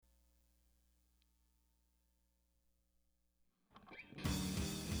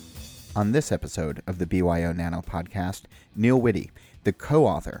On this episode of the BYO Nano Podcast, Neil Whitty, the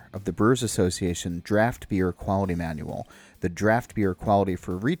co-author of the Brewers Association Draft Beer Quality Manual, the Draft Beer Quality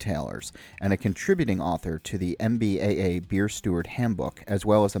for Retailers, and a contributing author to the MBAA Beer Steward Handbook, as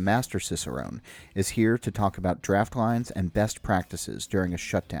well as a Master Cicerone, is here to talk about draft lines and best practices during a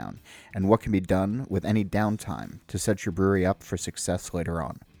shutdown, and what can be done with any downtime to set your brewery up for success later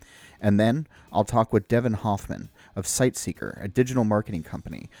on. And then I'll talk with Devin Hoffman of Sightseeker, a digital marketing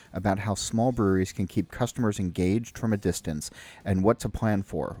company, about how small breweries can keep customers engaged from a distance and what to plan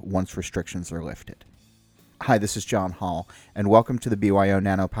for once restrictions are lifted. Hi, this is John Hall, and welcome to the BYO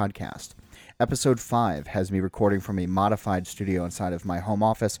Nano Podcast. Episode 5 has me recording from a modified studio inside of my home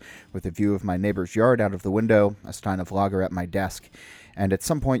office with a view of my neighbor's yard out of the window, a stein of lager at my desk, and at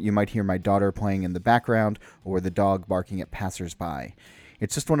some point you might hear my daughter playing in the background or the dog barking at passersby.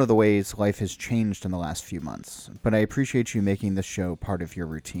 It's just one of the ways life has changed in the last few months, but I appreciate you making this show part of your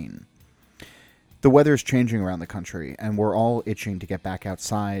routine. The weather is changing around the country, and we're all itching to get back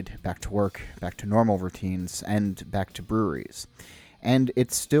outside, back to work, back to normal routines, and back to breweries. And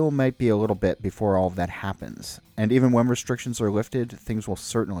it still might be a little bit before all of that happens, and even when restrictions are lifted, things will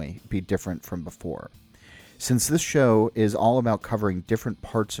certainly be different from before. Since this show is all about covering different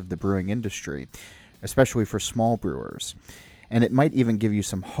parts of the brewing industry, especially for small brewers, and it might even give you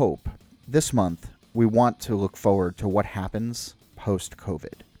some hope, this month we want to look forward to what happens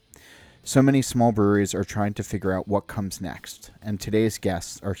post-COVID. So many small breweries are trying to figure out what comes next, and today's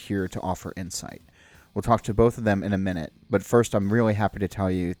guests are here to offer insight. We'll talk to both of them in a minute, but first I'm really happy to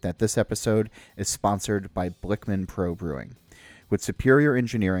tell you that this episode is sponsored by Blickman Pro Brewing. With superior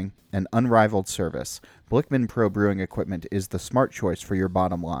engineering and unrivaled service, Blickman Pro Brewing equipment is the smart choice for your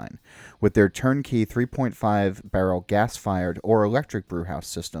bottom line. With their turnkey 3.5-barrel gas-fired or electric brewhouse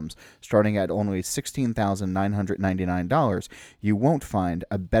systems starting at only $16,999, you won't find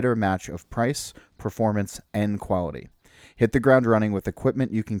a better match of price, performance, and quality. Hit the ground running with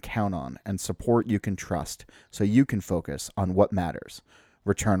equipment you can count on and support you can trust so you can focus on what matters,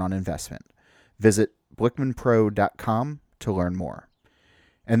 return on investment. Visit blickmanpro.com to learn more.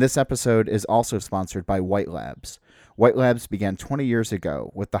 And this episode is also sponsored by White Labs. White Labs began 20 years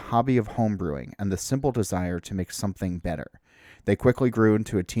ago with the hobby of homebrewing and the simple desire to make something better. They quickly grew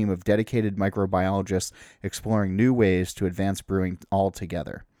into a team of dedicated microbiologists exploring new ways to advance brewing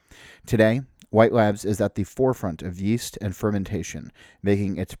altogether. Today, White Labs is at the forefront of yeast and fermentation,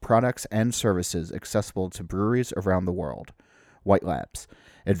 making its products and services accessible to breweries around the world. White Labs,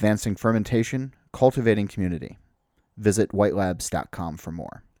 advancing fermentation, cultivating community. Visit whitelabs.com for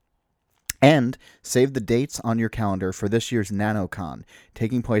more. And save the dates on your calendar for this year's NanoCon,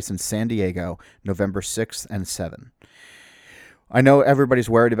 taking place in San Diego, November 6th and 7th. I know everybody's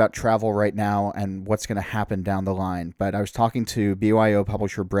worried about travel right now and what's going to happen down the line, but I was talking to BYO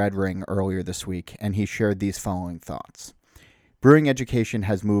publisher Brad Ring earlier this week, and he shared these following thoughts. Brewing education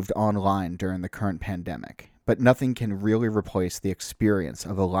has moved online during the current pandemic, but nothing can really replace the experience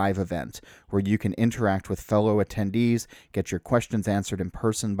of a live event where you can interact with fellow attendees, get your questions answered in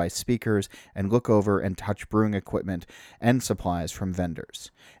person by speakers, and look over and touch brewing equipment and supplies from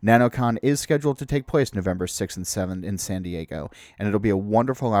vendors. NanoCon is scheduled to take place November 6th and 7th in San Diego, and it'll be a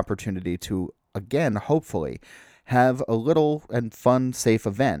wonderful opportunity to, again, hopefully, have a little and fun, safe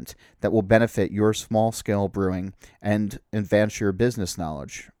event that will benefit your small-scale brewing and advance your business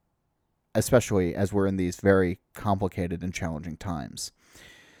knowledge, especially as we're in these very complicated and challenging times.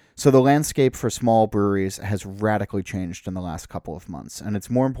 So the landscape for small breweries has radically changed in the last couple of months, and it's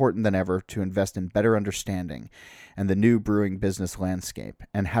more important than ever to invest in better understanding and the new brewing business landscape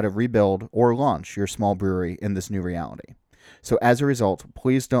and how to rebuild or launch your small brewery in this new reality. So as a result,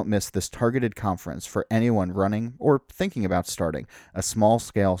 please don't miss this targeted conference for anyone running or thinking about starting a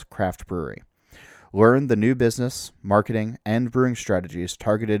small-scale craft brewery. Learn the new business, marketing, and brewing strategies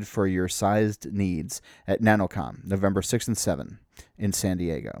targeted for your sized needs at NanoCon, November 6th and 7th in San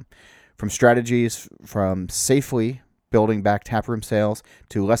Diego. From strategies from safely building back taproom sales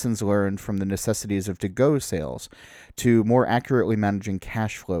to lessons learned from the necessities of to-go sales to more accurately managing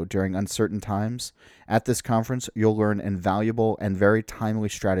cash flow during uncertain times, at this conference you'll learn invaluable and very timely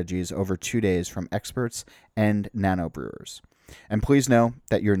strategies over 2 days from experts and nano brewers. And please know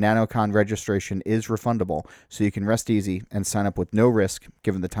that your NanoCon registration is refundable, so you can rest easy and sign up with no risk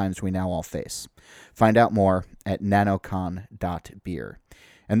given the times we now all face. Find out more at nanocon.beer.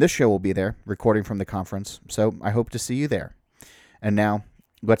 And this show will be there, recording from the conference, so I hope to see you there. And now,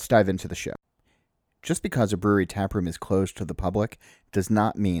 let's dive into the show. Just because a brewery taproom is closed to the public does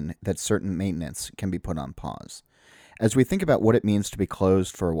not mean that certain maintenance can be put on pause. As we think about what it means to be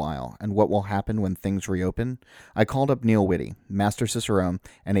closed for a while and what will happen when things reopen, I called up Neil Whitty, Master Cicerone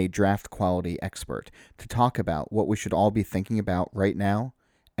and a draft quality expert, to talk about what we should all be thinking about right now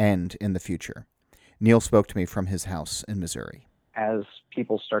and in the future. Neil spoke to me from his house in Missouri. As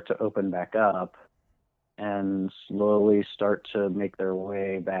people start to open back up and slowly start to make their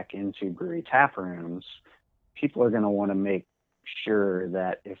way back into brewery tap rooms, people are going to want to make sure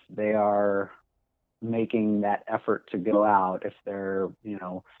that if they are making that effort to go out, if they're,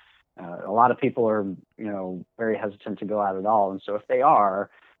 a lot of people are, very hesitant to go out at all. And so if they are,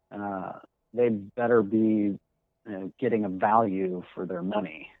 uh, they better be getting a value for their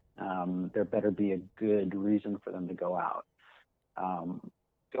money. There better be a good reason for them to go out.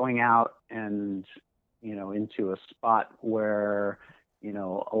 Going out and, into a spot where,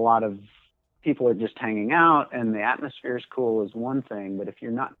 a lot of people are just hanging out and the atmosphere is cool is one thing, but if you're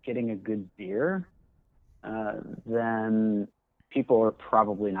not getting a good beer, then people are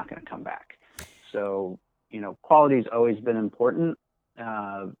probably not going to come back. So, quality's always been important,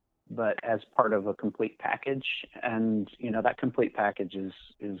 but as part of a complete package, and that complete package is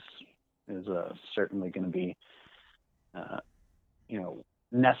certainly going to be, uh,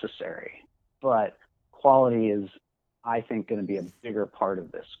 necessary. But quality is, I think, going to be a bigger part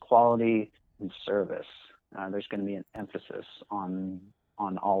of this. Quality and service. There's going to be an emphasis on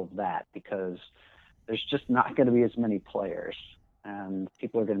all of that because there's just not going to be as many players, and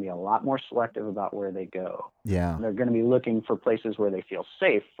people are going to be a lot more selective about where they go. Yeah. They're going to be looking for places where they feel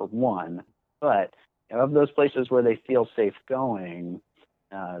safe, for one, but of those places where they feel safe going,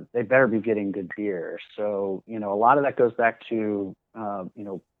 they better be getting good beer. So, a lot of that goes back to,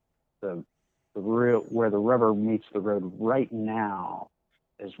 the real, where the rubber meets the road right now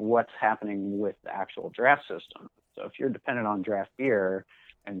is what's happening with the actual draft system. So if you're dependent on draft beer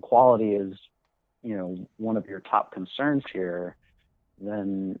and quality is, one of your top concerns here,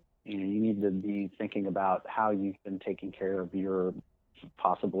 then you need to be thinking about how you've been taking care of your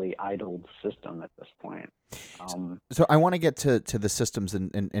possibly idled system at this point. So I want to get to the systems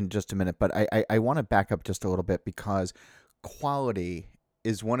in just a minute, but I want to back up just a little bit because quality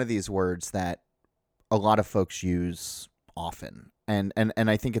is one of these words that a lot of folks use often. And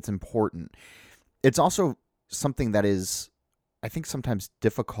I think it's important. It's also something that is, I think, sometimes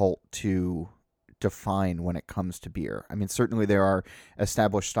difficult to define when it comes to beer. I mean, certainly there are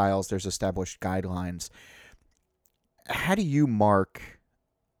established styles, there's established guidelines. How do you mark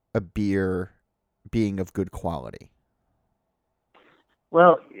a beer being of good quality?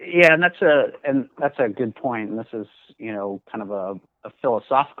 Well, yeah, and that's a good point. And this is, kind of a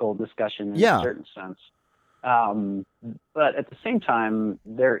philosophical discussion in a Yeah. certain sense. Um, but at the same time,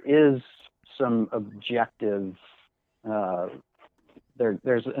 there is some objective. Uh,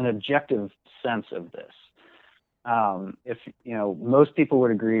 there's an objective sense of this. If most people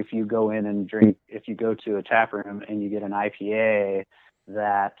would agree, if you go in and drink, if you go to a tap room and you get an IPA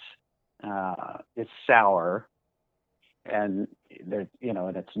that is sour, and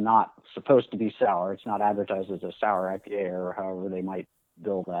and it's not supposed to be sour. It's not advertised as a sour IPA or however they might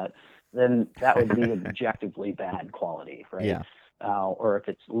bill that. Then that would be objectively bad quality, right? Yeah. Or if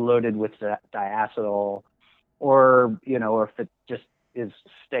it's loaded with diacetyl, or or if it just is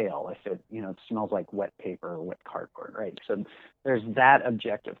stale, if it it smells like wet paper or wet cardboard, right? So there's that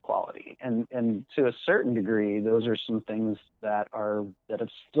objective quality, and to a certain degree, those are some things that have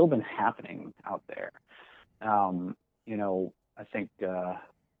still been happening out there. I think,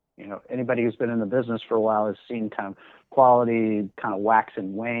 anybody who's been in the business for a while has seen kind of quality kind of wax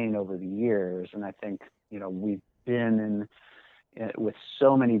and wane over the years. And I think, we've been with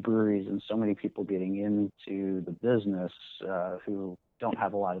so many breweries and so many people getting into the business who don't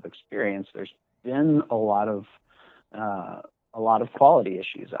have a lot of experience. There's been a lot of quality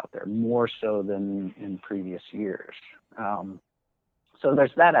issues out there, more so than in previous years. So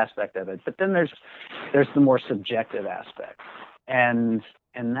there's that aspect of it, but then there's the more subjective aspect, and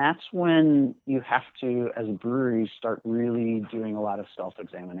that's when you have to, as a brewery, start really doing a lot of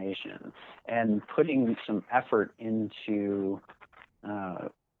self-examination and putting some effort into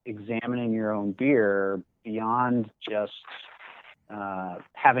examining your own beer beyond just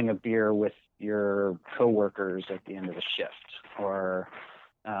having a beer with your coworkers at the end of the shift, or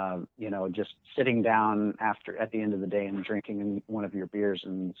just sitting down at the end of the day and drinking one of your beers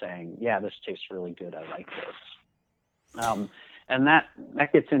and saying, yeah, this tastes really good. I like this. And that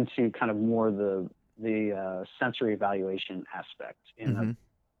gets into kind of more the sensory evaluation aspect in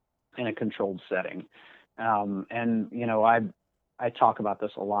a controlled setting. And, I talk about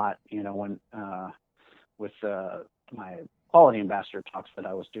this a lot, when with my quality ambassador talks that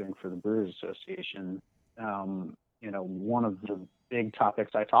I was doing for the Brewers Association. one of the big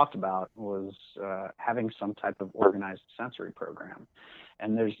topics I talked about was having some type of organized sensory program.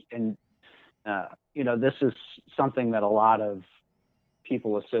 And this is something that a lot of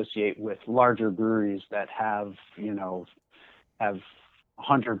people associate with larger breweries that have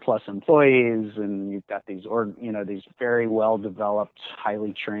 100 plus employees, and you've got these very well developed,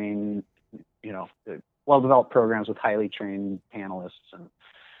 highly trained, well developed programs with highly trained panelists.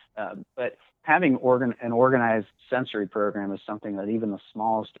 But having an organized sensory program is something that even the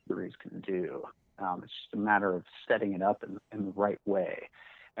smallest breweries can do. It's just a matter of setting it up in the right way.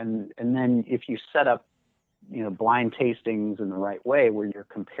 And then if you set up, blind tastings in the right way, where you're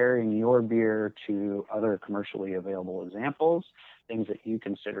comparing your beer to other commercially available examples, things that you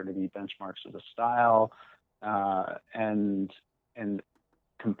consider to be benchmarks of the style, and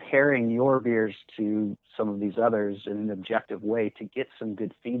comparing your beers to some of these others in an objective way to get some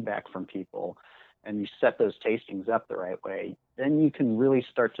good feedback from people, and you set those tastings up the right way, then you can really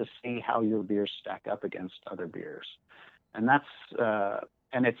start to see how your beers stack up against other beers. And that's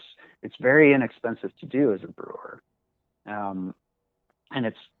and it's very inexpensive to do as a brewer, and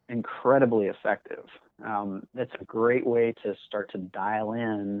it's incredibly effective. It's a great way to start to dial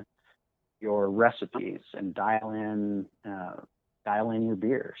in your recipes and dial in your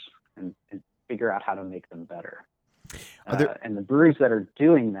beers and figure out how to make them better. And the breweries that are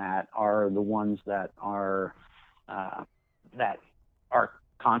doing that are the ones that are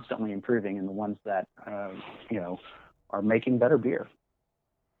constantly improving, and the ones that are making better beer.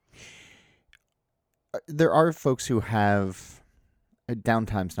 There are folks who have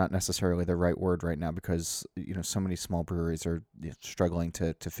downtime's not necessarily the right word right now, because so many small breweries are struggling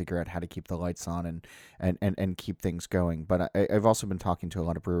to figure out how to keep the lights on and keep things going. But I've also been talking to a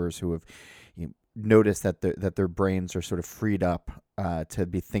lot of brewers who have noticed that their brains are sort of freed up to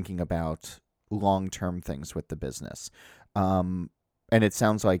be thinking about long-term things with the business. And it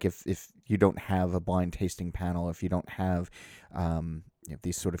sounds like if you don't have a blind tasting panel, if you don't have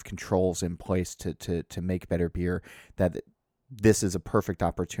these sort of controls in place to make better beer, that this is a perfect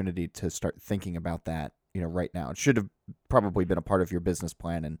opportunity to start thinking about that right now. It should have probably been a part of your business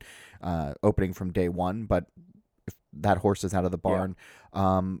plan and opening from day one, but if that horse is out of the barn,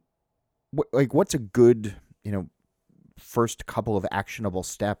 what's a good first couple of actionable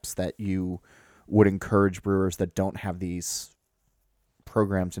steps that you would encourage brewers that don't have these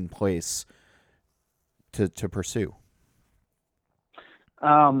programs in place to pursue?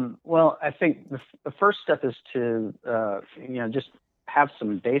 Well, I think the first step is to just have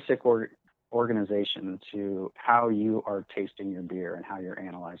some basic organization to how you are tasting your beer and how you're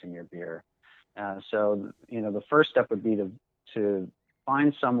analyzing your beer. So the first step would be to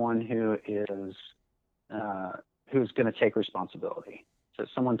find someone who's going to take responsibility. So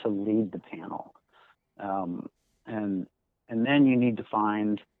someone to lead the panel, and then you need to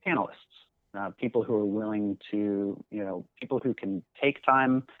find panelists. People who are willing to, people who can take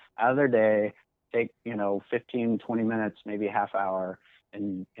time out of their day, take, 15, 20 minutes, maybe a half hour,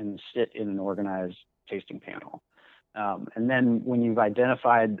 and sit in an organized tasting panel. And then when you've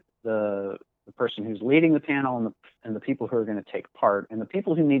identified the person who's leading the panel and the people who are going to take part, and the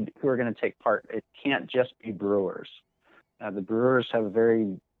people who are going to take part, it can't just be brewers. The brewers have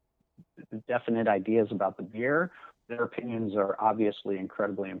very definite ideas about the beer. Their opinions are obviously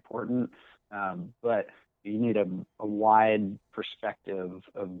incredibly important. But you need a wide perspective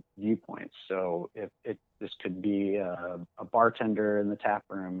of viewpoints. So this could be a bartender in the tap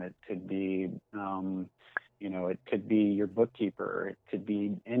room. It could be, it could be your bookkeeper. It could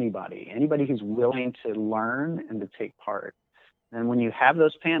be anybody who's willing to learn and to take part. And when you have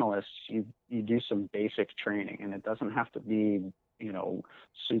those panelists, you do some basic training, and it doesn't have to be,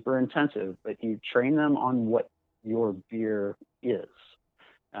 super intensive, but you train them on what your beer is.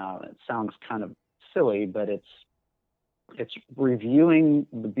 It sounds kind of silly, but it's reviewing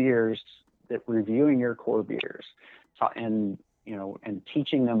the beers, reviewing your core beers, and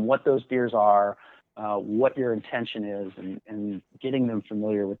teaching them what those beers are, what your intention is, and getting them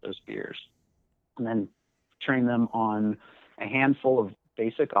familiar with those beers, and then train them on a handful of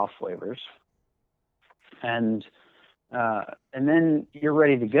basic off flavors, and then you're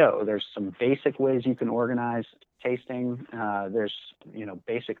ready to go. There's some basic ways you can organize tasting. There's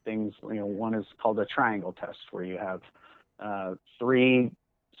basic things. One is called a triangle test, where you have 3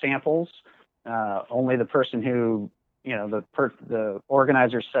 samples. Only the person who the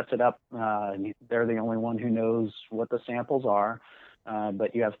organizer sets it up. They're the only one who knows what the samples are.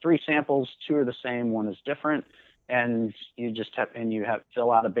 But you have 3 samples. 2 are the same. 1 is different. And you just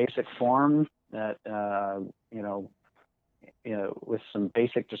fill out a basic form that with some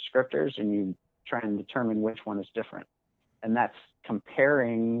basic descriptors, and you try and determine which one is different. And that's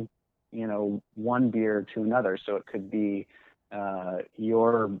comparing, one beer to another. So it could be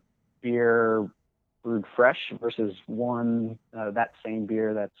your beer brewed fresh versus one, that same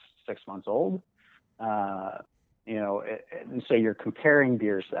beer that's 6 months old. And so you're comparing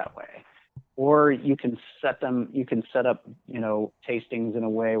beers that way. Or you can set up, tastings in a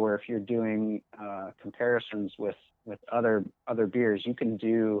way where if you're doing comparisons with other beers, you can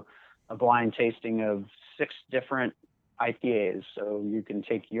do a blind tasting of 6 different IPAs. So you can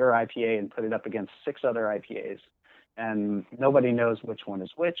take your IPA and put it up against 6 other IPAs, and nobody knows which one is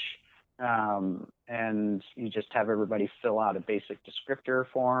which. And you just have everybody fill out a basic descriptor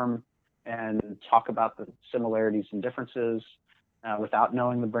form and talk about the similarities and differences without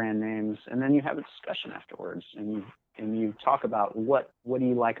knowing the brand names. And then you have a discussion afterwards, and you talk about what do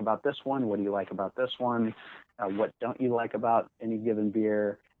you like about this one? What do you like about this one? What don't you like about any given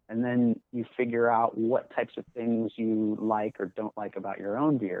beer? And then you figure out what types of things you like or don't like about your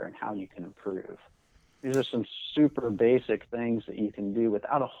own beer and how you can improve. These are some super basic things that you can do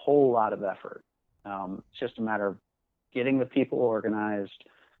without a whole lot of effort. It's just a matter of getting the people organized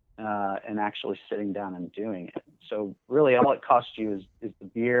and actually sitting down and doing it. So really all it costs you is the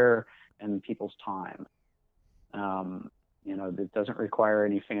beer and people's time. It doesn't require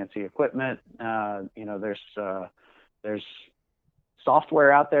any fancy equipment. There's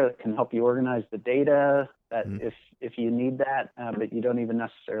software out there that can help you organize the data that if you need that, but you don't even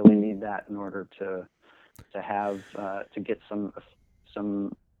necessarily need that in order to have to get some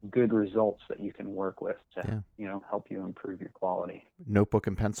good results that you can work with to help you improve your quality. Notebook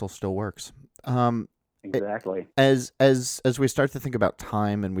and pencil still works. Exactly. As we start to think about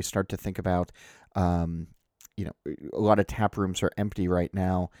time, and we start to think about a lot of tap rooms are empty right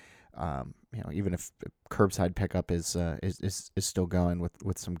now. Even if curbside pickup is still going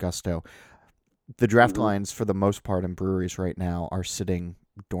with some gusto, the draft lines for the most part in breweries right now are sitting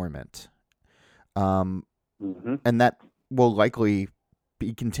dormant. And that will likely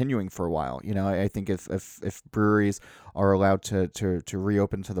be continuing for a while. I think if breweries are allowed to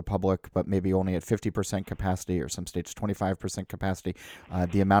reopen to the public, but maybe only at 50% capacity, or some states 25% capacity,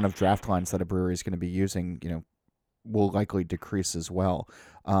 the amount of draft lines that a brewery is going to be using, will likely decrease as well.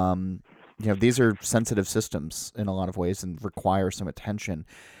 These are sensitive systems in a lot of ways and require some attention.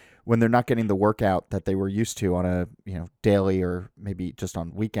 When they're not getting the workout that they were used to on a daily or maybe just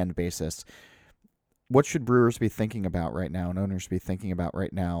on weekend basis, what should brewers be thinking about right now, and owners be thinking about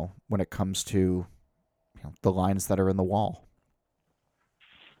right now when it comes to the lines that are in the wall?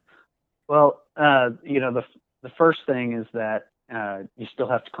 Well, the first thing is that you still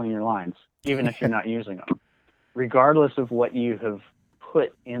have to clean your lines, even if you're not using them, regardless of what you have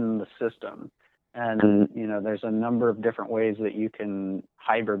put in the system. And there's a number of different ways that you can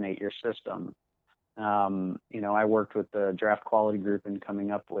hibernate your system. I worked with the Draft Quality Group in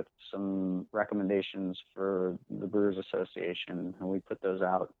coming up with some recommendations for the Brewers Association, and we put those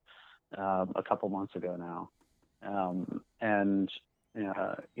out a couple months ago now. And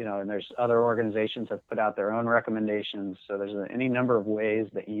there's other organizations that put out their own recommendations. So there's any number of ways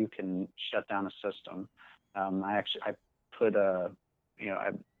that you can shut down a system. I put a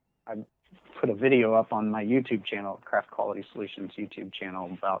video up on my YouTube channel, Craft Quality Solutions YouTube channel,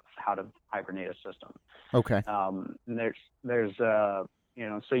 about how to hibernate a system. Okay. There's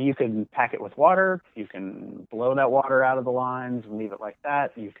so you can pack it with water. You can blow that water out of the lines and leave it like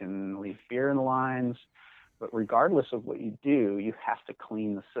that. You can leave beer in the lines. But regardless of what you do, you have to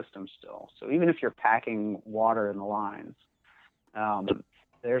clean the system still. So even if you're packing water in the lines,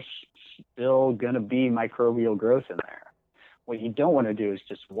 there's still going to be microbial growth in there. What you don't want to do is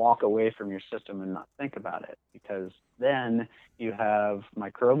just walk away from your system and not think about it, because then you have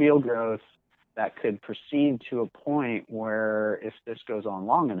microbial growth that could proceed to a point where, if this goes on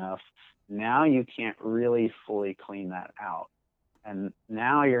long enough, now you can't really fully clean that out. And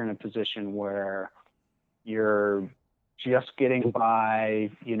now you're in a position where you're just getting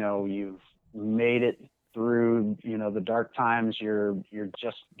by, you've made it through, the dark times, you're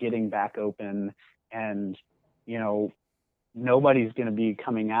just getting back open, and, nobody's going to be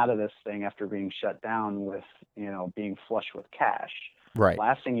coming out of this thing after being shut down with, being flush with cash. Right.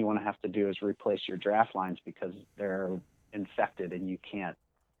 Last thing you want to have to do is replace your draft lines because they're infected and you can't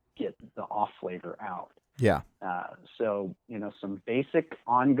get the off flavor out. Yeah. So, some basic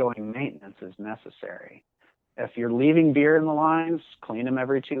ongoing maintenance is necessary. If you're leaving beer in the lines, clean them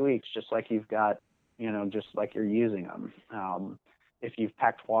every 2 weeks, just like you've got, just like you're using them. If you've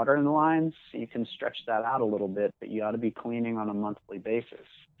packed water in the lines, you can stretch that out a little bit, but you ought to be cleaning on a monthly basis.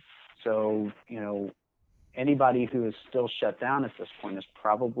 So, anybody who is still shut down at this point is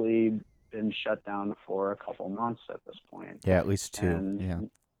probably been shut down for a couple months at this point. Yeah, at least two. And Yeah.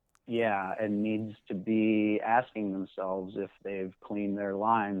 yeah, and needs to be asking themselves if they've cleaned their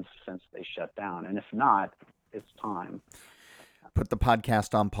lines since they shut down. And if not, it's time. Put the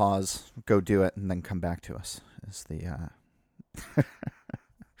podcast on pause, go do it, and then come back to us. Is Yeah.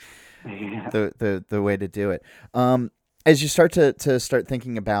 the way to do it. As you start to start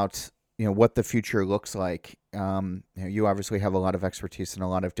thinking about what the future looks like, you obviously have a lot of expertise in a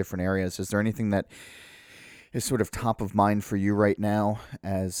lot of different areas. Is there anything that is sort of top of mind for you right now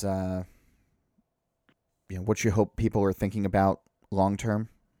as what you hope people are thinking about long term?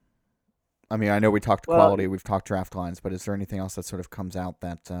 I mean, I know we talked Well, quality, we've talked draft lines, but is there anything else that sort of comes out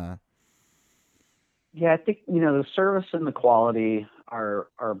that? yeah, I think the service and the quality are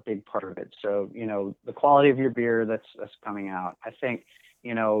a big part of it. So the quality of your beer that's coming out. I think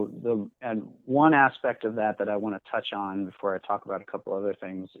and one aspect of that I want to touch on before I talk about a couple other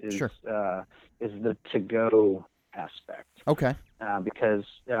things is Sure. is the to go aspect. Okay. Because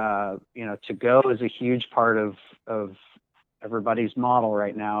to go is a huge part of everybody's model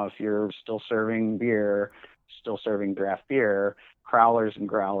right now. If you're still serving beer, still serving draft beer, crowlers and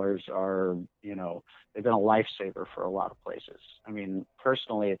growlers are, they've been a lifesaver for a lot of places. I mean,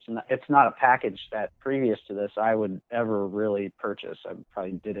 personally, it's not a package that previous to this I would ever really purchase. I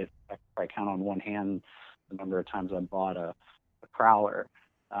probably did it. I probably count on one hand the number of times I bought a crowler.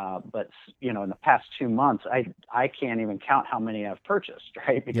 But in the past 2 months, I can't even count how many I've purchased,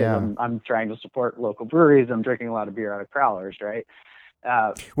 right? Because Yeah. I'm trying to support local breweries. I'm drinking a lot of beer out of crowlers, right?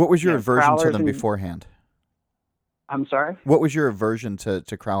 What was your aversion to crowlers them and beforehand? I'm sorry. What was your aversion to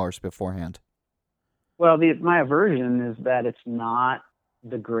crowlers beforehand? Well, my aversion is that it's not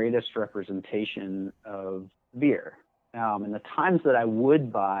the greatest representation of beer. And the times that I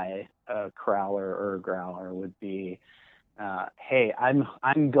would buy a crowler or a growler would be, hey,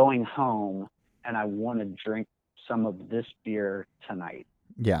 I'm going home and I want to drink some of this beer tonight.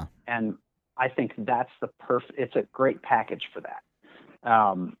 Yeah. And I think that's it's a great package for that.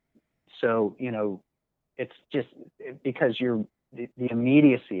 So, it's just because the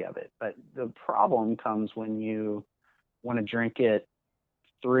immediacy of it. But the problem comes when you want to drink it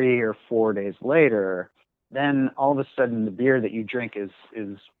 3 or 4 days later, then all of a sudden the beer that you drink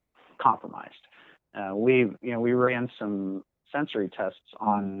is compromised. We ran some sensory tests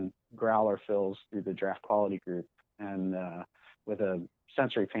on growler fills through the Draft Quality Group and with a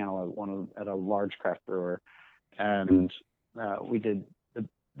sensory panel at a large craft brewer, and we did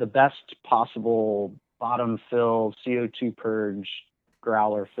the best possible bottom fill CO2 purge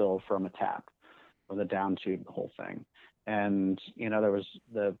growler fill from a tap with a down tube, the whole thing. And there was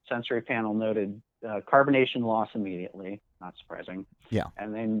the sensory panel noted carbonation loss immediately, not surprising. Yeah.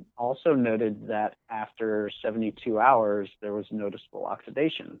 And then also noted that after 72 hours, there was noticeable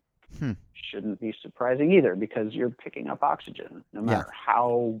oxidation. Shouldn't be surprising either because you're picking up oxygen no matter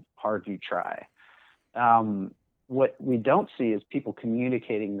how hard you try. What we don't see is people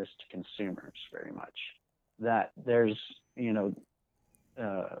communicating this to consumers very much, that there's,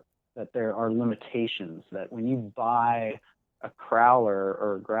 that there are limitations, that when you buy a crowler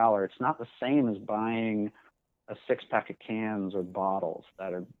or a growler, it's not the same as buying a 6-pack of cans or bottles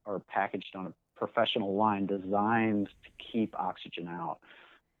that are packaged on a professional line designed to keep oxygen out.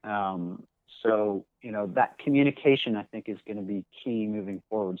 So, that communication, I think, is going to be key moving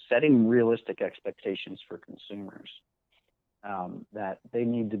forward, setting realistic expectations for consumers, that they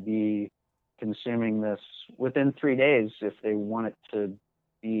need to be consuming this within 3 days if they want it to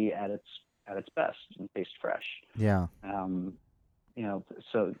be at its best and taste fresh. Yeah.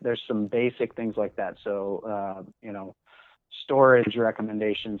 So there's some basic things like that. So, storage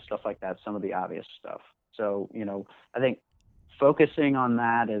recommendations, stuff like that, some of the obvious stuff. So, I think focusing on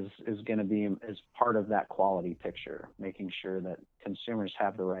that is going to be as part of that quality picture, making sure that consumers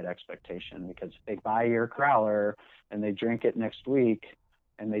have the right expectation, because if they buy your crowler and they drink it next week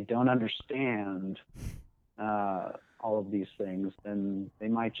and they don't understand all of these things, then they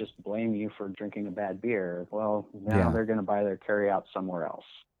might just blame you for drinking a bad beer. Well, now they're going to buy their carry out somewhere else.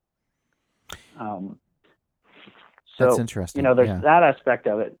 That's interesting. There's that aspect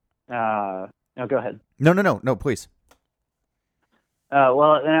of it. No, go ahead. No, please.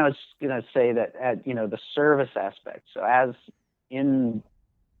 Well, then I was going to say that the service aspect. So as in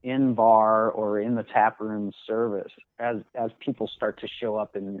bar or in the tap room service, as people start to show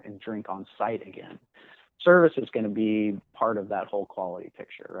up and drink on site again, service is going to be part of that whole quality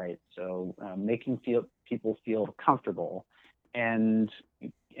picture, right? So making people feel comfortable, and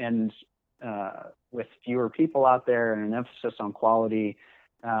with fewer people out there and an emphasis on quality,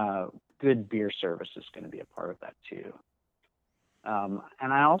 good beer service is going to be a part of that too.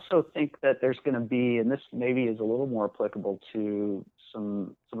 And I also think that there's going to be, and this maybe is a little more applicable to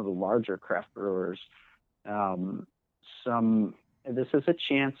some of the larger craft brewers. Um, some This is a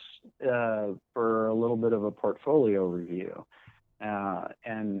chance for a little bit of a portfolio review,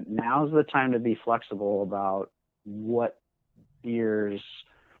 and now's the time to be flexible about what beers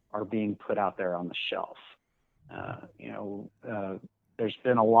are being put out there on the shelf. There's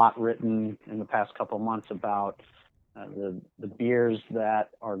been a lot written in the past couple of months about the beers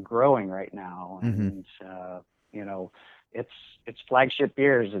that are growing right now, Mm-hmm. and you know, it's flagship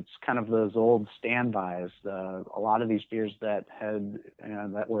beers. It's kind of those old standbys. A lot of these beers that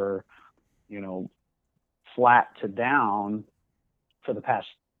that were flat to down for the past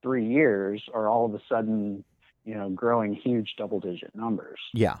 3 years are all of a sudden growing huge double-digit numbers.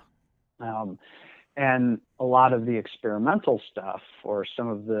 Yeah. Um, and a lot of the experimental stuff, or some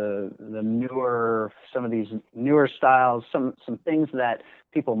of these newer styles, some things that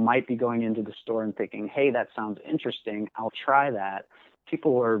people might be going into the store and thinking, hey, that sounds interesting, I'll try that.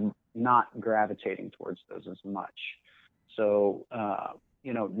 People are not gravitating towards those as much. So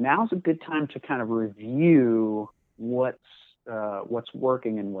now's a good time to kind of review what's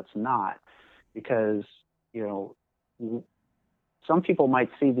working and what's not, because some people might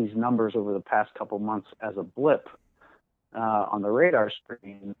see these numbers over the past couple months as a blip on the radar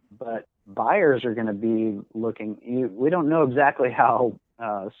screen, but buyers are going to be looking. We don't know exactly how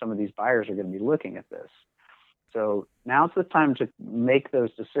some of these buyers are going to be looking at this. So now's the time to make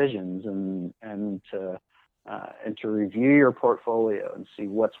those decisions and to review your portfolio and see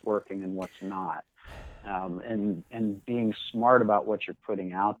what's working and what's not. And being smart about what you're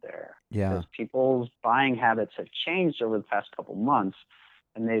putting out there. Yeah. Because people's buying habits have changed over the past couple months,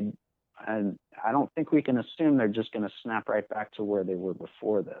 and I don't think we can assume they're just going to snap right back to where they were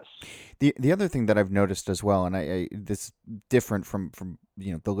before this. The other thing that I've noticed as well, and I this different from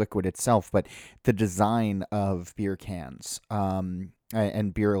the liquid itself, but the design of beer cans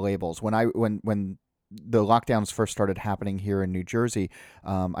and beer labels. When the lockdowns first started happening here in New Jersey,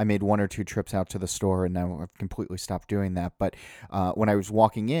 I made one or two trips out to the store, and now I've completely stopped doing that. But when I was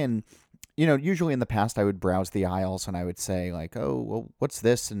walking in, usually in the past I would browse the aisles and I would say like, oh, well, what's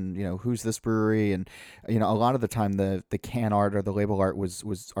this? And, who's this brewery? And, a lot of the time the can art or the label art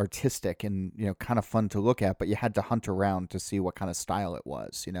was artistic and, kind of fun to look at, but you had to hunt around to see what kind of style it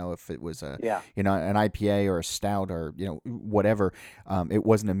was, if it was an IPA or a stout or, whatever, it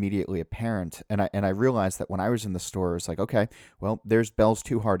wasn't immediately apparent. And I realized that when I was in the store, it was like, okay, well, there's Bell's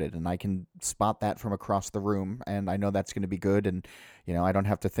Two Hearted, and I can spot that from across the room, and I know that's going to be good. And, I don't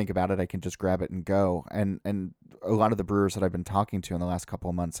have to think about it. I can just grab it and go. And a lot of the brewers that I've been talking to in the last couple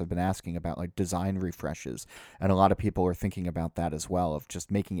of months have been asking about like design refreshes. And a lot of people are thinking about that as well, of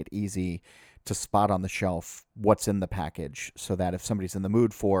just making it easy to spot on the shelf what's in the package, so that if somebody's in the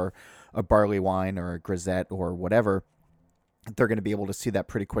mood for a barley wine or a grisette or whatever, they're going to be able to see that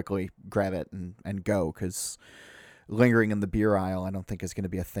pretty quickly, grab it and go. Because lingering in the beer aisle, I don't think is going to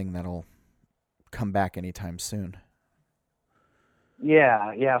be a thing that'll come back anytime soon.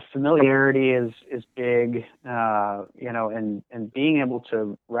 Yeah. Familiarity is big, and being able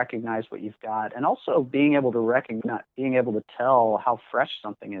to recognize what you've got, and also being able to tell how fresh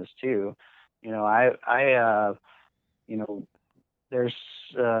something is too. There's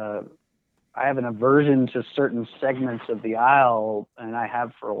I have an aversion to certain segments of the aisle, and I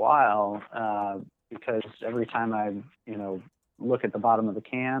have for a while, because every time I look at the bottom of the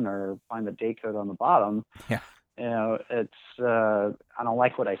can or find the date code on the bottom. Yeah. It's I don't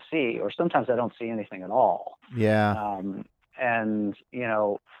like what I see, or sometimes I don't see anything at all. Yeah. And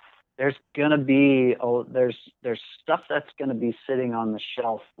there's gonna be there's stuff that's gonna be sitting on the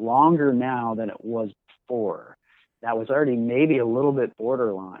shelf longer now than it was before. That was already maybe a little bit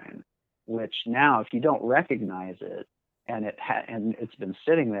borderline, which now if you don't recognize it and it's been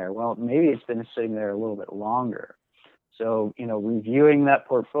sitting there, well, maybe it's been sitting there a little bit longer. So reviewing that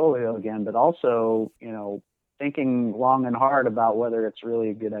portfolio again, but also thinking long and hard about whether it's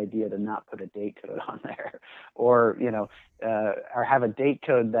really a good idea to not put a date code on there, or or have a date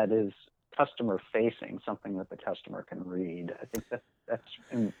code that is customer facing, something that the customer can read. I think that's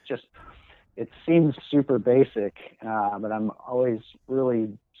just, it seems super basic, but I'm always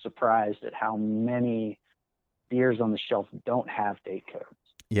really surprised at how many beers on the shelf don't have date codes.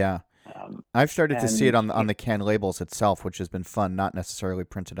 Yeah. I've started to see it on the can labels itself, which has been fun, not necessarily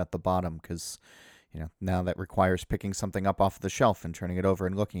printed at the bottom, because now that requires picking something up off the shelf and turning it over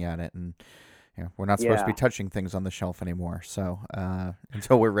and looking at it. And we're not supposed to be touching things on the shelf anymore. So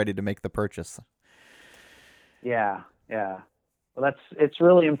until we're ready to make the purchase. Yeah. Well, it's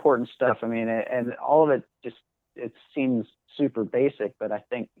really important stuff. I mean, and all of it just it seems super basic, but I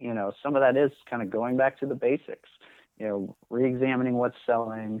think, some of that is kind of going back to the basics, re-examining what's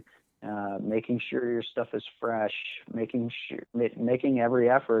selling, making sure your stuff is fresh, making every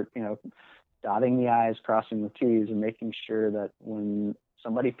effort, dotting the I's, crossing the T's, and making sure that when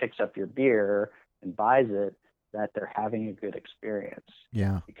somebody picks up your beer and buys it, that they're having a good experience.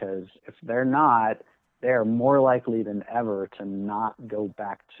 Yeah. Because if they're not, they are more likely than ever to not go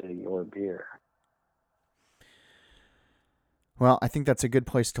back to your beer. Well, I think that's a good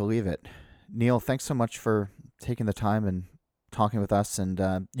place to leave it. Neil, thanks so much for taking the time and talking with us. And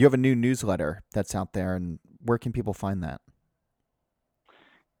you have a new newsletter that's out there, and where can people find that?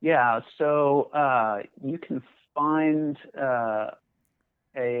 Yeah, so you can find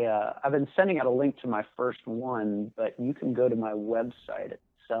I've been sending out a link to my first one, but you can go to my website at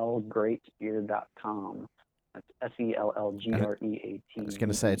sellgreatbeer.com. That's SELLGREAT. I was going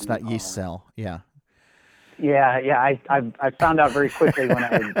to say, it's not yeast cell. Yeah. Yeah. I found out very quickly when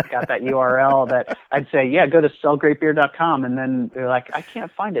I got that URL that I'd say, go to sellgreatbeer.com, and then they're like, I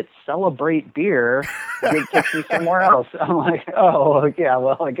can't find it. Celebrate beer. It takes me somewhere else. I'm like, oh yeah,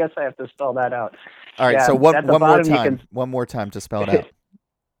 well, I guess I have to spell that out. All right. Yeah, so one more time. One more time to spell it out.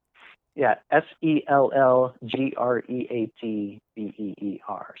 Yeah, SELLGREATBEER.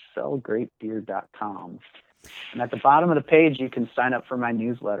 Sellgreatbeer.com. And at the bottom of the page, you can sign up for my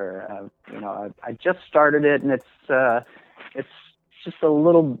newsletter. I just started it, and it's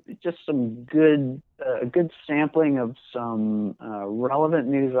just some good sampling of some relevant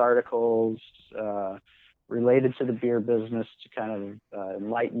news articles related to the beer business to kind of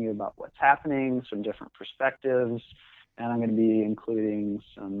enlighten you about what's happening, some different perspectives. And I'm going to be including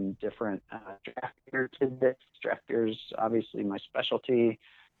some different draft beer tidbits. Draft beer is obviously my specialty.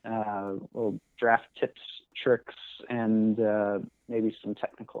 Little draft tips, tricks, and maybe some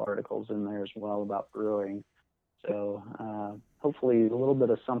technical articles in there as well about brewing. So hopefully a little bit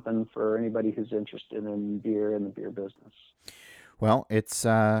of something for anybody who's interested in beer and the beer business. Well, it's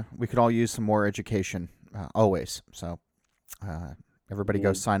we could all use some more education always. So everybody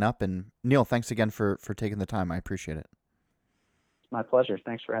go sign up. And Neil, thanks again for taking the time. I appreciate it. It's my pleasure.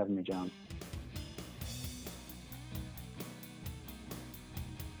 Thanks for having me, John.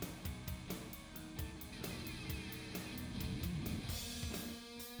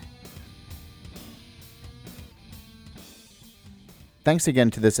 Thanks again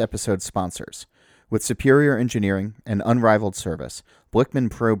to this episode's sponsors. With superior engineering and unrivaled service,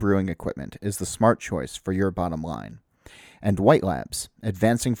 Blickman Pro Brewing Equipment is the smart choice for your bottom line. And White Labs,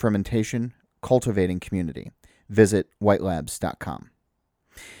 advancing fermentation, cultivating community. Visit whitelabs.com.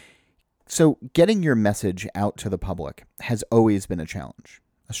 So, getting your message out to the public has always been a challenge.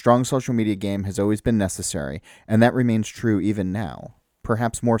 A strong social media game has always been necessary, and that remains true even now,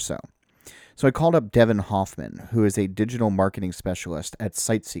 perhaps more so. So I called up Devin Hoffman, who is a digital marketing specialist at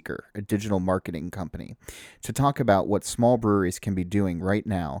SiteSeeker, a digital marketing company, to talk about what small breweries can be doing right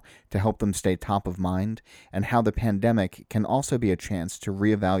now to help them stay top of mind, and how the pandemic can also be a chance to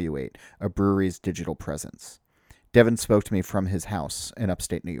reevaluate a brewery's digital presence. Devin spoke to me from his house in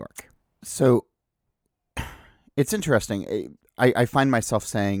upstate New York. So it's interesting. I find myself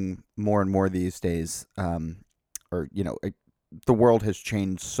saying more and more these days, the world has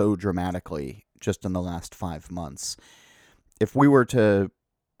changed so dramatically just in the last 5 months. If we were to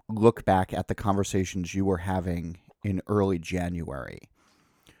look back at the conversations you were having in early January,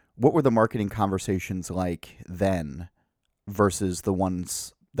 what were the marketing conversations like then versus the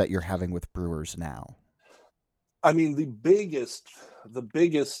ones that you're having with brewers now? I mean, the biggest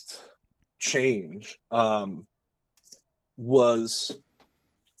change was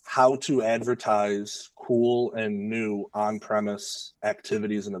how to advertise cool and new on-premise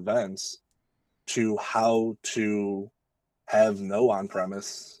activities and events to how to have no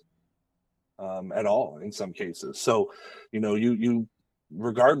on-premise at all in some cases. So, you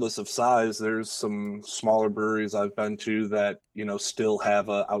regardless of size, there's some smaller breweries I've been to that, still have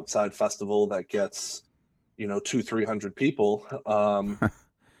a outside festival that gets, 200-300 people.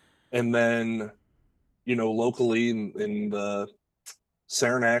 And then, locally in the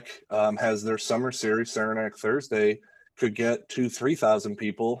Saranac has their summer series. Saranac Thursday could get 2,000-3,000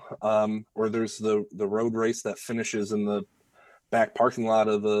 people. Or there's the road race that finishes in the back parking lot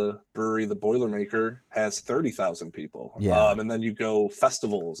of the brewery. The Boilermaker has 30,000 people. Yeah. And then you go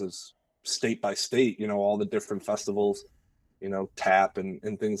festivals as state by state. All the different festivals. TAP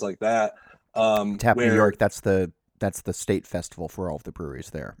and things like that. TAP New York. That's the state festival for all of the breweries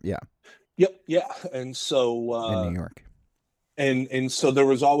there. Yeah. Yep. Yeah. And so in New York. And so there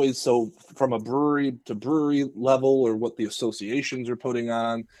was always, from a brewery to brewery level, or what the associations are putting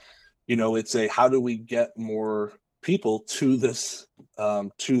on, it's a, how do we get more people to this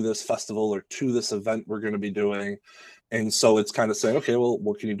festival or to this event we're going to be doing? And so it's kind of saying, okay, well,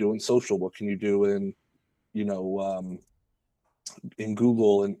 what can you do in social? What can you do in, in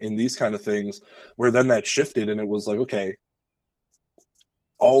Google and in these kind of things, where then that shifted and it was like, okay,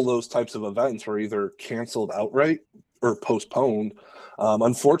 all those types of events were either canceled outright or postponed.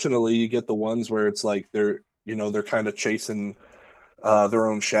 Unfortunately, you get the ones where it's like they're kind of chasing their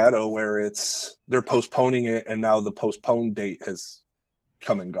own shadow, where they're postponing it and now the postponed date has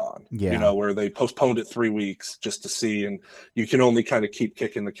come and gone. Yeah. Where they postponed it 3 weeks just to see, and you can only kind of keep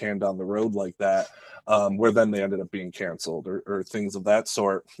kicking the can down the road like that, where then they ended up being canceled or things of that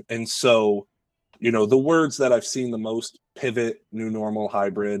sort. And so, the words that I've seen the most: pivot, new normal,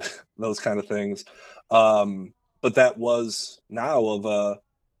 hybrid, those kind of things. But that was now of a,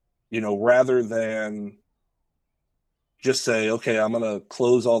 rather than just say, okay, I'm going to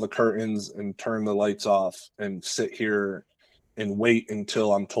close all the curtains and turn the lights off and sit here and wait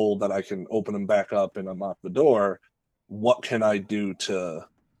until I'm told that I can open them back up and unlock the door. What can I do to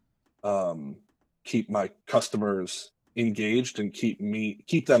keep my customers engaged and keep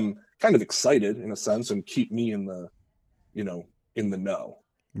them kind of excited in a sense, and keep me in the, in the know.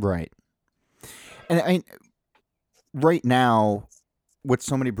 Right. And right now, with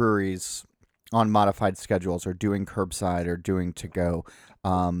so many breweries on modified schedules or doing curbside or doing to go,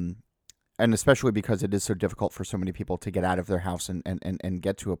 and especially because it is so difficult for so many people to get out of their house and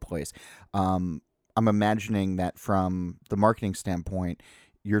get to a place, I'm imagining that from the marketing standpoint,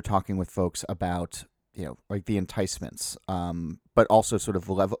 you're talking with folks about, like the enticements, but also sort of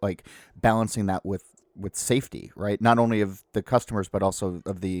like balancing that with safety, right? Not only of the customers, but also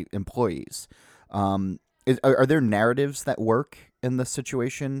of the employees. Are there narratives that work in this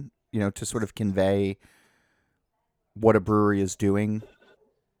situation, to sort of convey what a brewery is doing?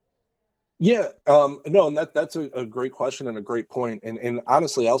 Yeah, no, and that's a great question and a great point. And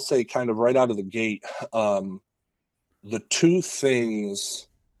honestly, I'll say kind of right out of the gate, the two things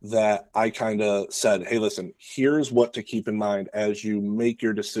that I kind of said, hey, listen, here's what to keep in mind as you make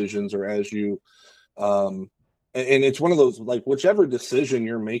your decisions, or as you, and it's one of those, like, whichever decision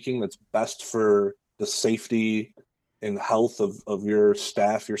you're making that's best for the safety and health of your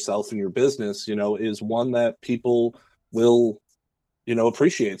staff, yourself, and your business, is one that people will,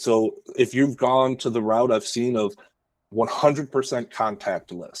 appreciate. So if you've gone to the route I've seen of 100%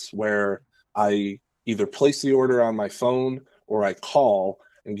 contactless, where I either place the order on my phone or I call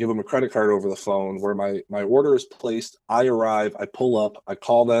and give them a credit card over the phone, where my order is placed, I arrive, I pull up, I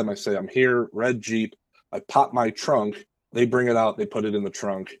call them, I say, I'm here, red Jeep, I pop my trunk, they bring it out, they put it in the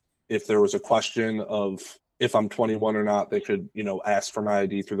trunk. If there was a question of if I'm 21 or not, they could, ask for my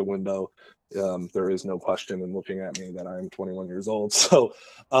ID through the window. There is no question in looking at me that I am 21 years old. So,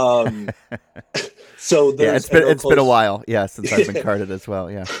 so it's been a while, since I've been carded as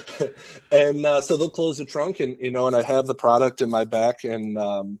well, yeah. And so they'll close the trunk, and and I have the product in my back, and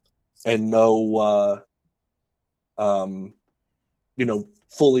no,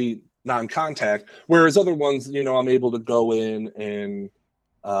 fully non-contact. Whereas other ones, I'm able to go in and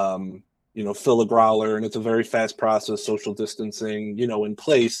fill a growler, and it's a very fast process, social distancing, in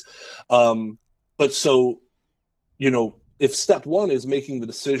place. But so, if step one is making the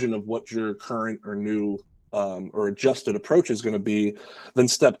decision of what your current or new or adjusted approach is going to be, then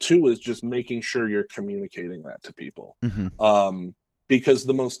step two is just making sure you're communicating that to people. Mm-hmm. Because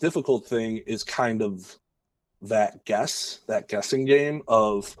the most difficult thing is kind of that guessing game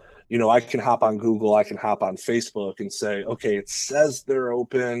of, I can hop on Google, I can hop on Facebook and say, okay, it says they're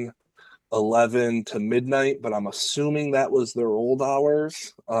open 11 to midnight, but I'm assuming that was their old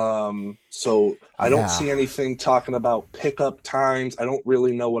hours. So I don't see anything talking about pickup times. I don't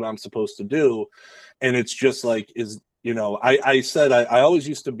really know what I'm supposed to do. And it's just like, I said, I always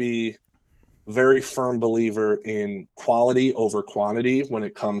used to be very firm believer in quality over quantity when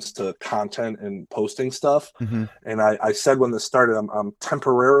it comes to content and posting stuff. Mm-hmm. And I said when this started, I'm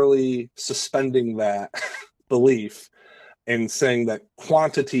temporarily suspending that belief and saying that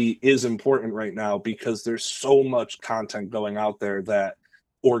quantity is important right now, because there's so much content going out there that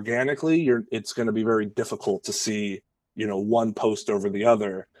organically it's going to be very difficult to see, one post over the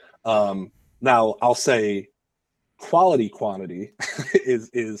other. Now I'll say quality quantity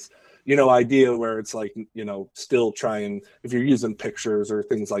is idea where it's like, still trying, if you're using pictures or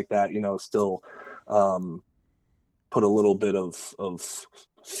things like that, still put a little bit of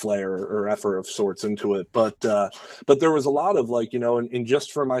flair or effort of sorts into it. But there was a lot of like, and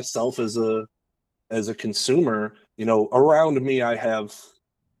just for myself as a consumer, around me, I have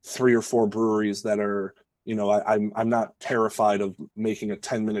 3 or 4 breweries that are I'm not terrified of making a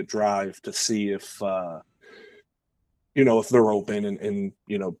 10-minute drive to see if if they're open and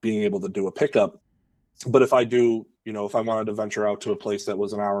being able to do a pickup. But if I do, if I wanted to venture out to a place that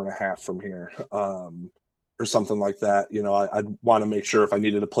was an hour and a half from here, or something like that, I'd want to make sure if I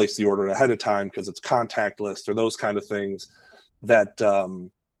needed to place the order ahead of time because it's contactless or those kind of things that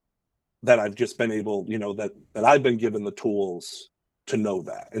that I've just been able, that I've been given the tools to know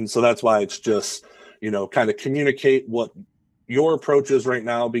that. And so that's why it's just, kind of communicate what your approach is right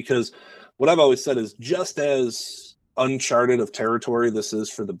now, because what I've always said is just as uncharted of territory this is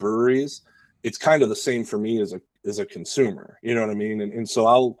for the breweries, it's kind of the same for me as a consumer. You know what I mean? And so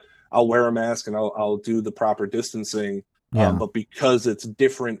I'll wear a mask and I'll do the proper distancing. Yeah. But because it's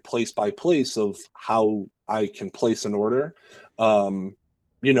different place by place of how I can place an order,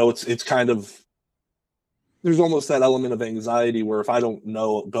 it's kind of, there's almost that element of anxiety where if I don't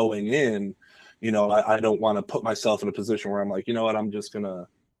know going in, I don't want to put myself in a position where I'm like, you know what, I'm gonna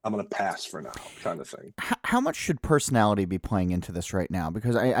pass for now, kind of thing. How much should personality be playing into this right now?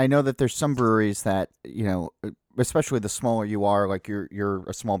 Because I know that there's some breweries that, especially the smaller you are, like you're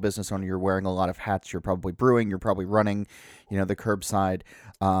a small business owner, you're wearing a lot of hats, you're probably brewing, you're probably running, the curbside,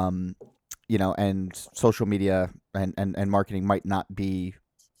 and social media and marketing might not be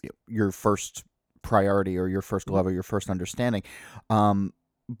your first priority or your first love or your first understanding.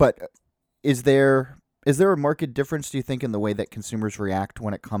 But is there a market difference, do you think, in the way that consumers react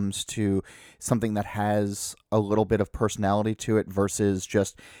when it comes to something that has a little bit of personality to it versus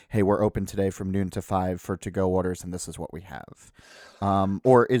just, hey, we're open today from noon to 5 for to-go orders and this is what we have?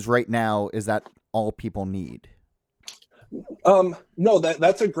 Or is that all people need? No,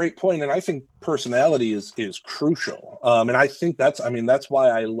 that's a great point. And I think personality is crucial. And I think that's why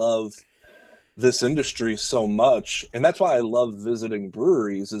I love this industry so much. And that's why I love visiting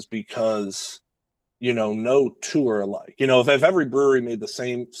breweries, is because no two are alike. If every brewery made the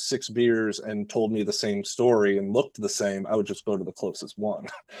same 6 beers and told me the same story and looked the same, I would just go to the closest one.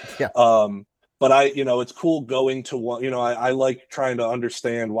 Yeah. But it's cool going to one. I like trying to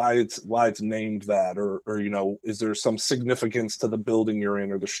understand why it's named that, or is there some significance to the building you're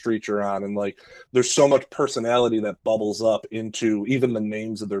in or the street you're on, and like there's so much personality that bubbles up into even the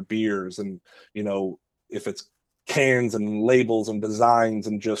names of their beers, and if it's cans and labels and designs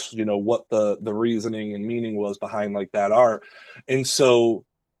and just what the reasoning and meaning was behind like that art. And so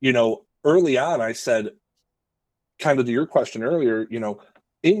early on I said, kind of to your question earlier,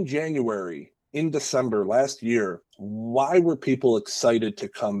 in January, in December last year, why were people excited to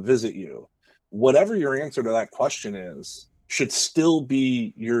come visit you? Whatever your answer to that question is should still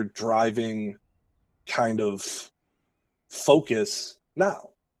be your driving kind of focus now.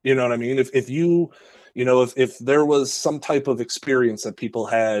 You know what I mean? If you if there was some type of experience that people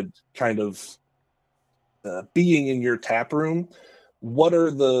had kind of being in your tap room, what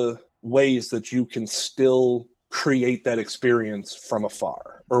are the ways that you can still create that experience from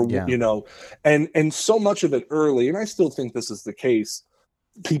afar? Or, and so much of it early, and I still think this is the case,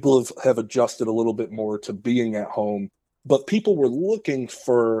 people have adjusted a little bit more to being at home, but people were looking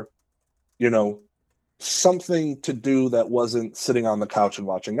for, something to do that wasn't sitting on the couch and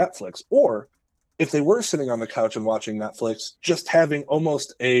watching Netflix, or if they were sitting on the couch and watching Netflix, just having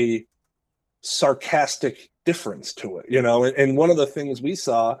almost a sarcastic difference to it, and one of the things we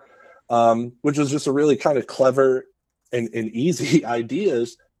saw, which was just a really kind of clever and easy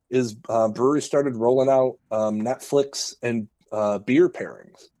ideas, is breweries started rolling out Netflix and beer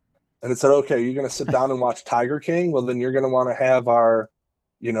pairings. And it said, okay, you're going to sit down and watch Tiger King? Well, then you're going to want to have our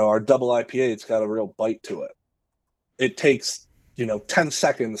double IPA. It's got a real bite to it. It takes 10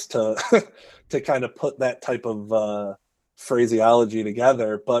 seconds to to kind of put that type of phraseology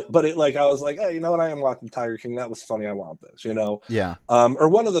together, but it, like, I was like, hey, what, I am watching Tiger King, that was funny, I want this. Yeah. Or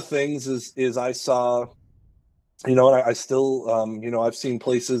one of the things is I saw, and I still I've seen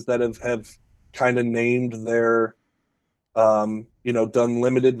places that have kind of named their done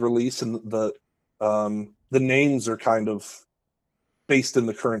limited release, and the names are kind of based in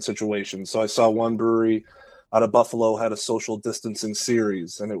the current situation. So I saw one brewery out of Buffalo had a social distancing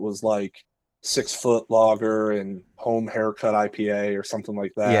series, and it was like 6 foot lager and home haircut IPA or something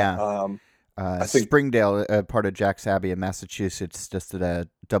like that. Yeah. I think Springdale, part of Jack's Abbey in Massachusetts, just did a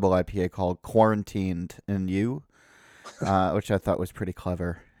double IPA called Quarantined in You, which I thought was pretty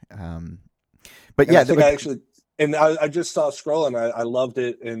clever. But yeah, I just saw scrolling. I loved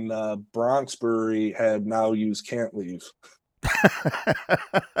it. And Bronx Brewery had now used Can't Leave.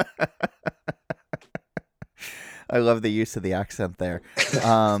 I love the use of the accent there.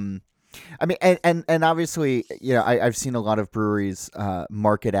 I mean, and obviously, I've seen a lot of breweries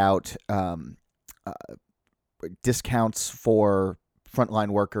market out discounts for frontline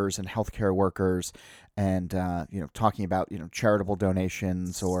workers and healthcare workers, and talking about charitable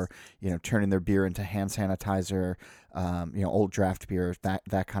donations, or turning their beer into hand sanitizer, old draft beer,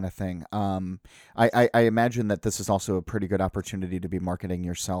 that kind of thing. I imagine that this is also a pretty good opportunity to be marketing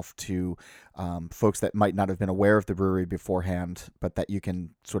yourself to folks that might not have been aware of the brewery beforehand, but that you can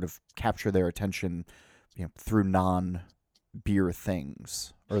sort of capture their attention through non-beer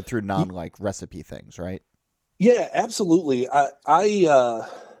things, or through non-like recipe things, right? Yeah, absolutely.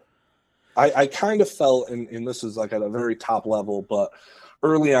 I kind of felt, and this is like at a very top level, but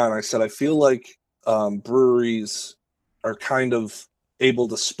early on I said I feel like breweries are kind of able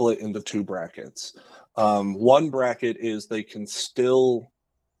to split into two brackets. One bracket is they can still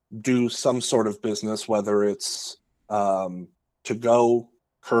do some sort of business, whether it's to go,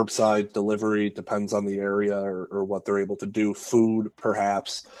 curbside delivery, depends on the area, or what they're able to do, food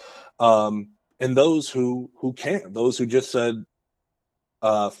perhaps. And those who can't, those who just said,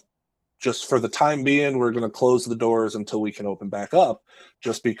 just for the time being, we're going to close the doors until we can open back up,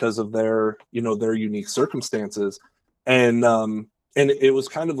 just because of their their unique circumstances. And it was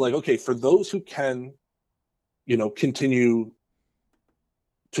kind of like, okay, for those who can continue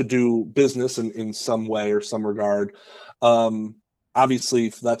to do business in some way or some regard,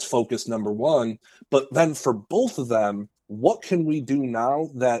 obviously that's focus number one. But then for both of them, what can we do now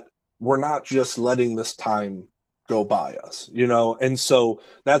that we're not just letting this time go by us, And so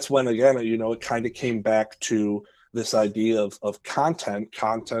that's when, again, it kind of came back to this idea of content.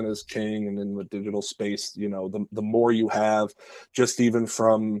 Content is king, and in the digital space, the more you have, just even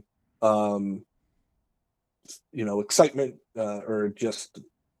from excitement, or just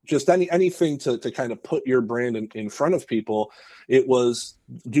anything to kind of put your brand in front of people. It was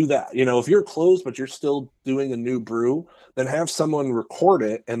do that. If you're closed but you're still doing a new brew, then have someone record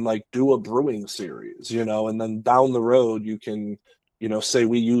it and like do a brewing series, and then down the road you can say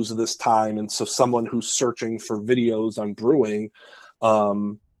we use this time, and so someone who's searching for videos on brewing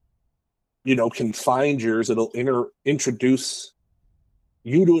can find yours. It'll introduce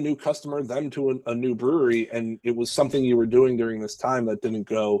you to a new customer, them to a new brewery, and it was something you were doing during this time that didn't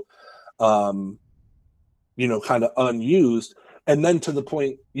go kind of unused. And then to the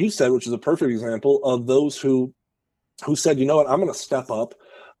point you said, which is a perfect example of those who said, you know what, I'm going to step up.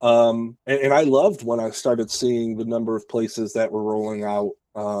 And I loved when I started seeing the number of places that were rolling out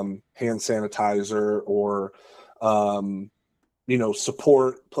hand sanitizer, or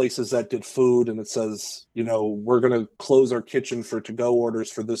support places that did food, and it says, we're going to close our kitchen for to-go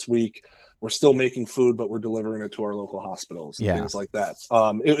orders for this week. We're still making food, but we're delivering it to our local hospitals and things like that.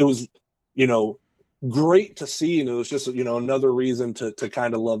 It was, great to see, and it was just, another reason to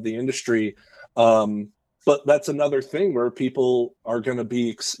kind of love the industry. But that's another thing where people are going to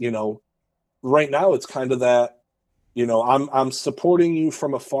be, right now it's kind of that, I'm supporting you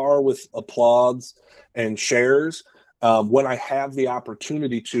from afar with applause and shares. When I have the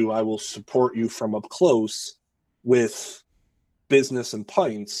opportunity to, I will support you from up close with business and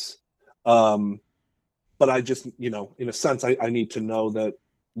pints. But I just, in a sense, I need to know that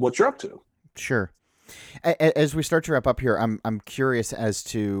what you're up to. Sure. As we start to wrap up here, I'm curious as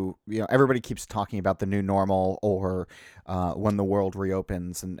to, everybody keeps talking about the new normal, or when the world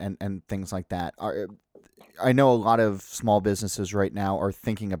reopens, and things like that. I know a lot of small businesses right now are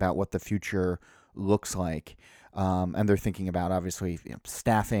thinking about what the future looks like. And they're thinking about, obviously,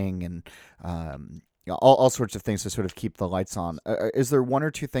 staffing and all sorts of things to sort of keep the lights on. Is there one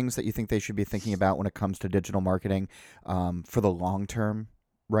or two things that you think they should be thinking about when it comes to digital marketing for the long term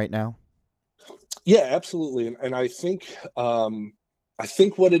right now? Yeah, absolutely. And I think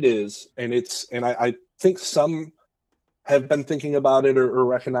what it is, and I think some have been thinking about it or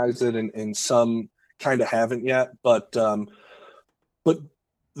recognize it, and some kind of haven't yet. But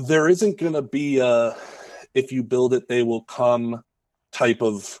there isn't going to be if you build it, they will come type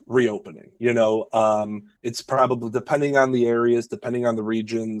of reopening. It's probably, depending on the areas, depending on the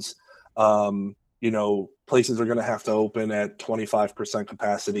regions, places are going to have to open at 25%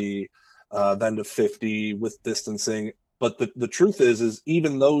 capacity, then to 50 with distancing. But the truth is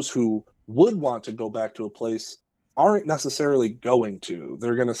even those who would want to go back to a place aren't necessarily going to.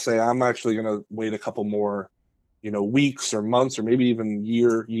 They're going to say, I'm actually going to wait a couple more, weeks or months, or maybe even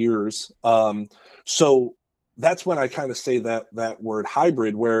years. So that's when I kind of say that word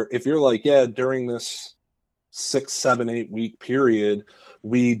hybrid, where if you're like, yeah, during this 6, 7, 8 week period,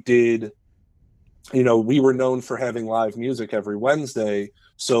 we did, we were known for having live music every Wednesday.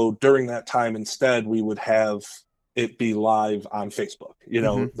 So during that time, instead, we would have it be live on Facebook.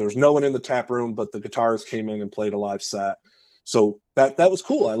 There's no one in the tap room, but the guitarist came in and played a live set. So that was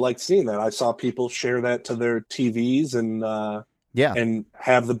cool. I liked seeing that. I saw people share that to their TVs and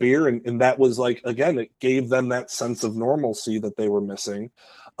have the beer. And that was like, again, it gave them that sense of normalcy that they were missing.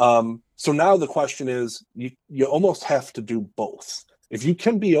 So now the question is, you almost have to do both. If you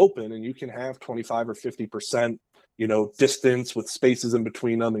can be open and you can have 25 or 50%, distance with spaces in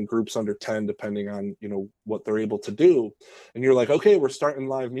between them and groups under 10, depending on, what they're able to do. And you're like, okay, we're starting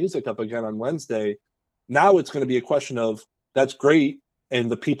live music up again on Wednesday. Now it's going to be a question of, that's great,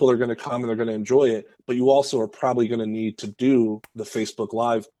 and the people are going to come and they're going to enjoy it, but you also are probably going to need to do the Facebook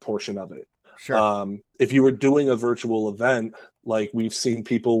Live portion of it. Sure. If you were doing a virtual event, like we've seen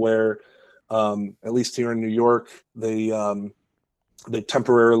people where, at least here in New York, they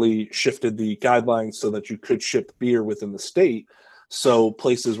temporarily shifted the guidelines so that you could ship beer within the state. So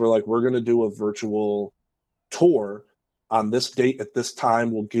places were like, we're going to do a virtual tour on this date at this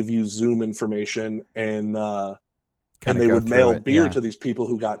time. We'll give you Zoom information, and they would mail beer to these people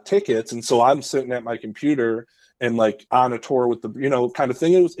who got tickets. And so I'm sitting at my computer and like on a tour with the, kind of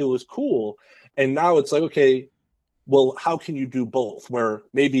thing. It was cool. And now it's like, okay, well, how can you do both? Where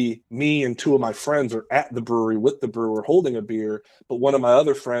maybe me and two of my friends are at the brewery with the brewer holding a beer, but one of my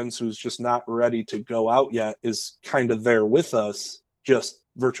other friends who's just not ready to go out yet is kind of there with us, just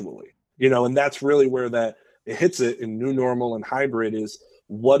virtually, and that's really where that it hits it in new normal and hybrid is,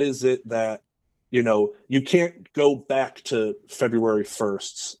 what is it that, you can't go back to February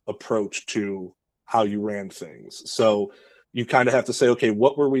 1st's approach to how you ran things. So you kind of have to say, okay,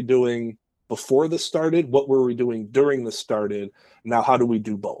 what were we doing before this started? What were we doing during this started? Now, how do we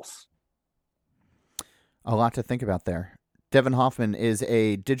do both? A lot to think about there. Devin Hoffman is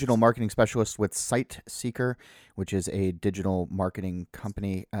a digital marketing specialist with SiteSeeker, which is a digital marketing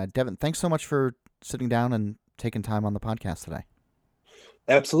company. Devin, thanks so much for sitting down and taking time on the podcast today.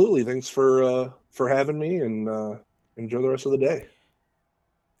 Absolutely. Thanks for having me, and enjoy the rest of the day.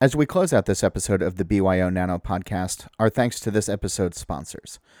 As we close out this episode of the BYO Nano Podcast, our thanks to this episode's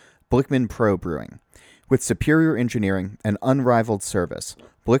sponsors, Blichmann Pro Brewing. With superior engineering and unrivaled service,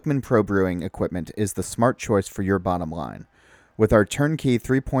 Blichmann Pro Brewing equipment is the smart choice for your bottom line. With our turnkey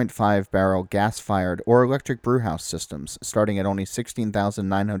 3.5-barrel gas-fired or electric brewhouse systems starting at only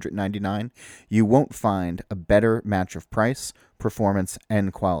 $16,999, you won't find a better match of price, performance,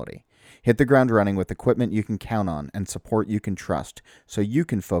 and quality. Hit the ground running with equipment you can count on and support you can trust, so you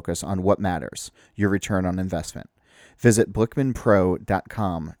can focus on what matters, your return on investment. Visit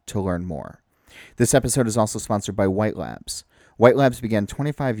blichmannpro.com to learn more. This episode is also sponsored by White Labs. White Labs began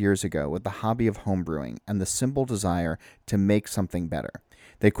 25 years ago with the hobby of homebrewing and the simple desire to make something better.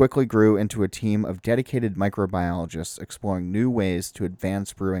 They quickly grew into a team of dedicated microbiologists exploring new ways to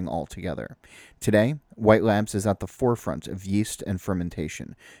advance brewing altogether. Today, White Labs is at the forefront of yeast and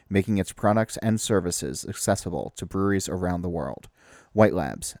fermentation, making its products and services accessible to breweries around the world. White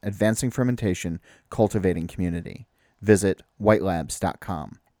Labs, advancing fermentation, cultivating community. Visit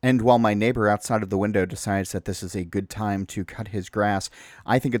whitelabs.com. And while my neighbor outside of the window decides that this is a good time to cut his grass,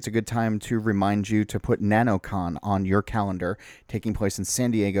 I think it's a good time to remind you to put NanoCon on your calendar, taking place in San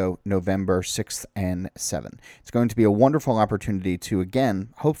Diego, November 6th and 7th. It's going to be a wonderful opportunity to, again,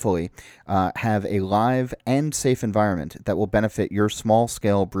 hopefully, have a live and safe environment that will benefit your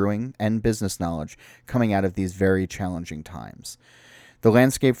small-scale brewing and business knowledge coming out of these very challenging times. The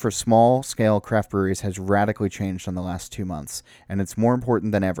landscape for small-scale craft breweries has radically changed in the last 2 months, and it's more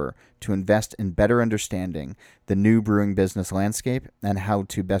important than ever to invest in better understanding the new brewing business landscape and how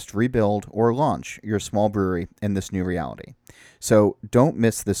to best rebuild or launch your small brewery in this new reality. So don't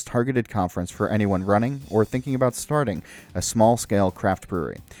miss this targeted conference for anyone running or thinking about starting a small-scale craft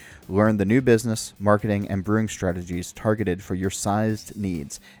brewery. Learn the new business, marketing, and brewing strategies targeted for your sized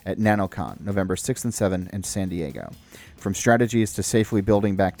needs at NanoCon, November 6th and 7th in San Diego. From strategies to safely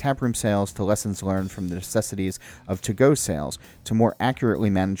building back taproom sales to lessons learned from the necessities of to-go sales to more accurately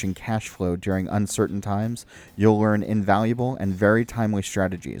managing cash flow during uncertain times, you'll learn invaluable and very timely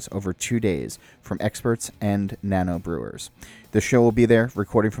strategies over 2 days from experts and nano brewers. The show will be there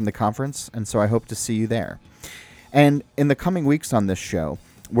recording from the conference, and so I hope to see you there. And in the coming weeks on this show,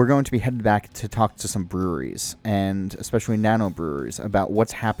 we're going to be headed back to talk to some breweries, and especially nano breweries, about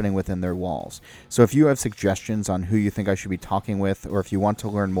what's happening within their walls. So if you have suggestions on who you think I should be talking with, or if you want to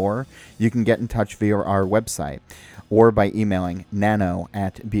learn more, you can get in touch via our website or by emailing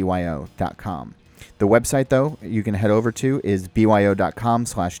nano@byo.com. The website, though, you can head over to is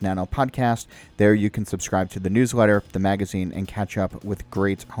byo.com/nanopodcast. There you can subscribe to the newsletter, the magazine, and catch up with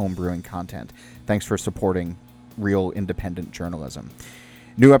great homebrewing content. Thanks for supporting real independent journalism.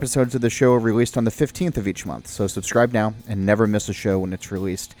 New episodes of the show are released on the 15th of each month, so subscribe now and never miss a show when it's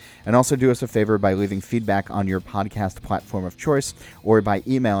released. And also do us a favor by leaving feedback on your podcast platform of choice, or by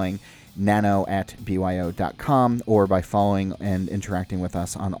emailing nano@byo.com, or by following and interacting with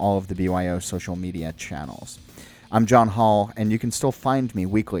us on all of the BYO social media channels. I'm John Hall, and you can still find me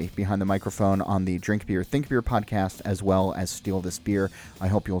weekly behind the microphone on the Drink Beer, Think Beer podcast, as well as Steal This Beer. I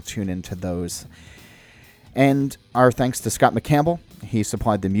hope you'll tune into those. And our thanks to Scott McCampbell. He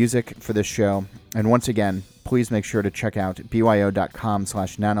supplied the music for this show. And once again, please make sure to check out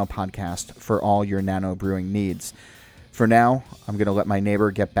byo.com/nanopodcast for all your nano brewing needs. For now, I'm going to let my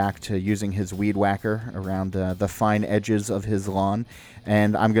neighbor get back to using his weed whacker around the fine edges of his lawn.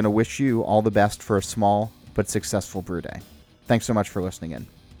 And I'm going to wish you all the best for a small but successful brew day. Thanks so much for listening in.